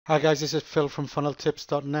Hi guys, this is Phil from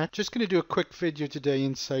funneltips.net. Just going to do a quick video today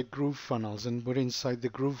inside GrooveFunnels, and we're inside the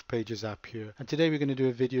GroovePages app here. And today we're going to do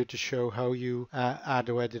a video to show how you add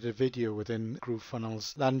or edit a video within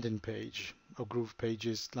GrooveFunnels landing page or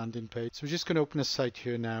GroovePages landing page. So we're just going to open a site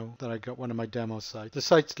here now that I got one of my demo sites. The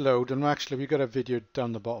site's load, and actually we've got a video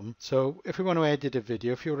down the bottom. So if we want to edit a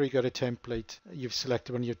video, if you already got a template, you've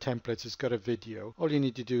selected one of your templates, it's got a video. All you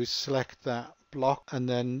need to do is select that block, and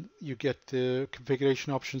then you get the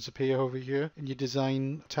configuration options appear over here in your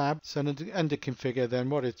design tab. So under configure, then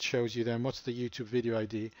what it shows you then, what's the YouTube video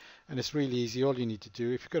ID, and it's really easy. All you need to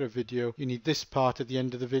do, if you've got a video, you need this part at the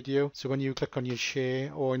end of the video. So when you click on your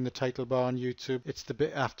share or in the title bar on YouTube, it's the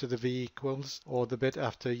bit after the V equals or the bit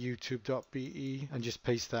after youtube.be, and just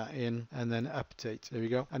paste that in and then update. There we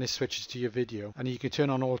go, and it switches to your video, and you can turn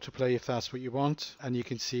on autoplay if that's what you want, and you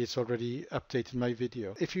can see it's already updated my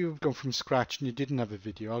video. If you've gone from scratch and you didn't have a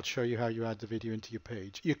video, I'll show you how you add the video into your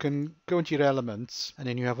page. You can go into your elements, and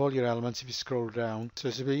then you have all your elements if you scroll down. So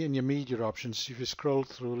it's in your media options. If you scroll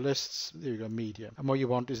through lists, there you go, media. And what you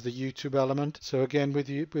want is the YouTube element. So again, with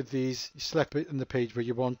these, you select it in the page where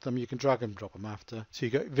you want them. You can drag and drop them after. So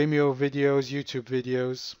you got Vimeo videos, YouTube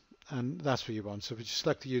videos, and that's what you want. So if you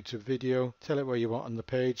select the YouTube video, tell it where you want on the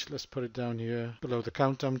page. Let's put it down here below the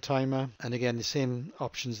countdown timer. And again, the same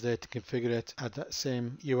options there to configure it. Add that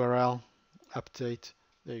same URL, update.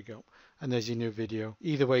 There you go, and there's your new video.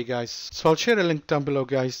 Either way, guys, so I'll share a link down below,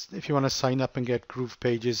 guys, if you want to sign up and get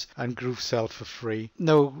GroovePages and GrooveSell for free.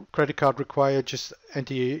 No credit card required, just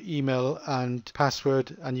enter your email and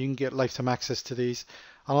password and you can get lifetime access to these.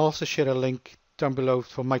 I'll also share a link down below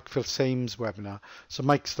for Mike Filsaime's webinar. So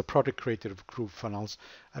Mike's the product creator of GrooveFunnels,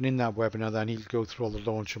 and in that webinar then he'll go through all the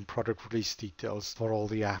launch and product release details for all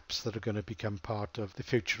the apps that are going to become part of the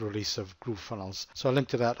future release of GrooveFunnels. So I'll link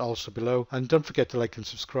to that also below, and don't forget to like and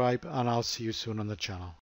subscribe, and I'll see you soon on the channel.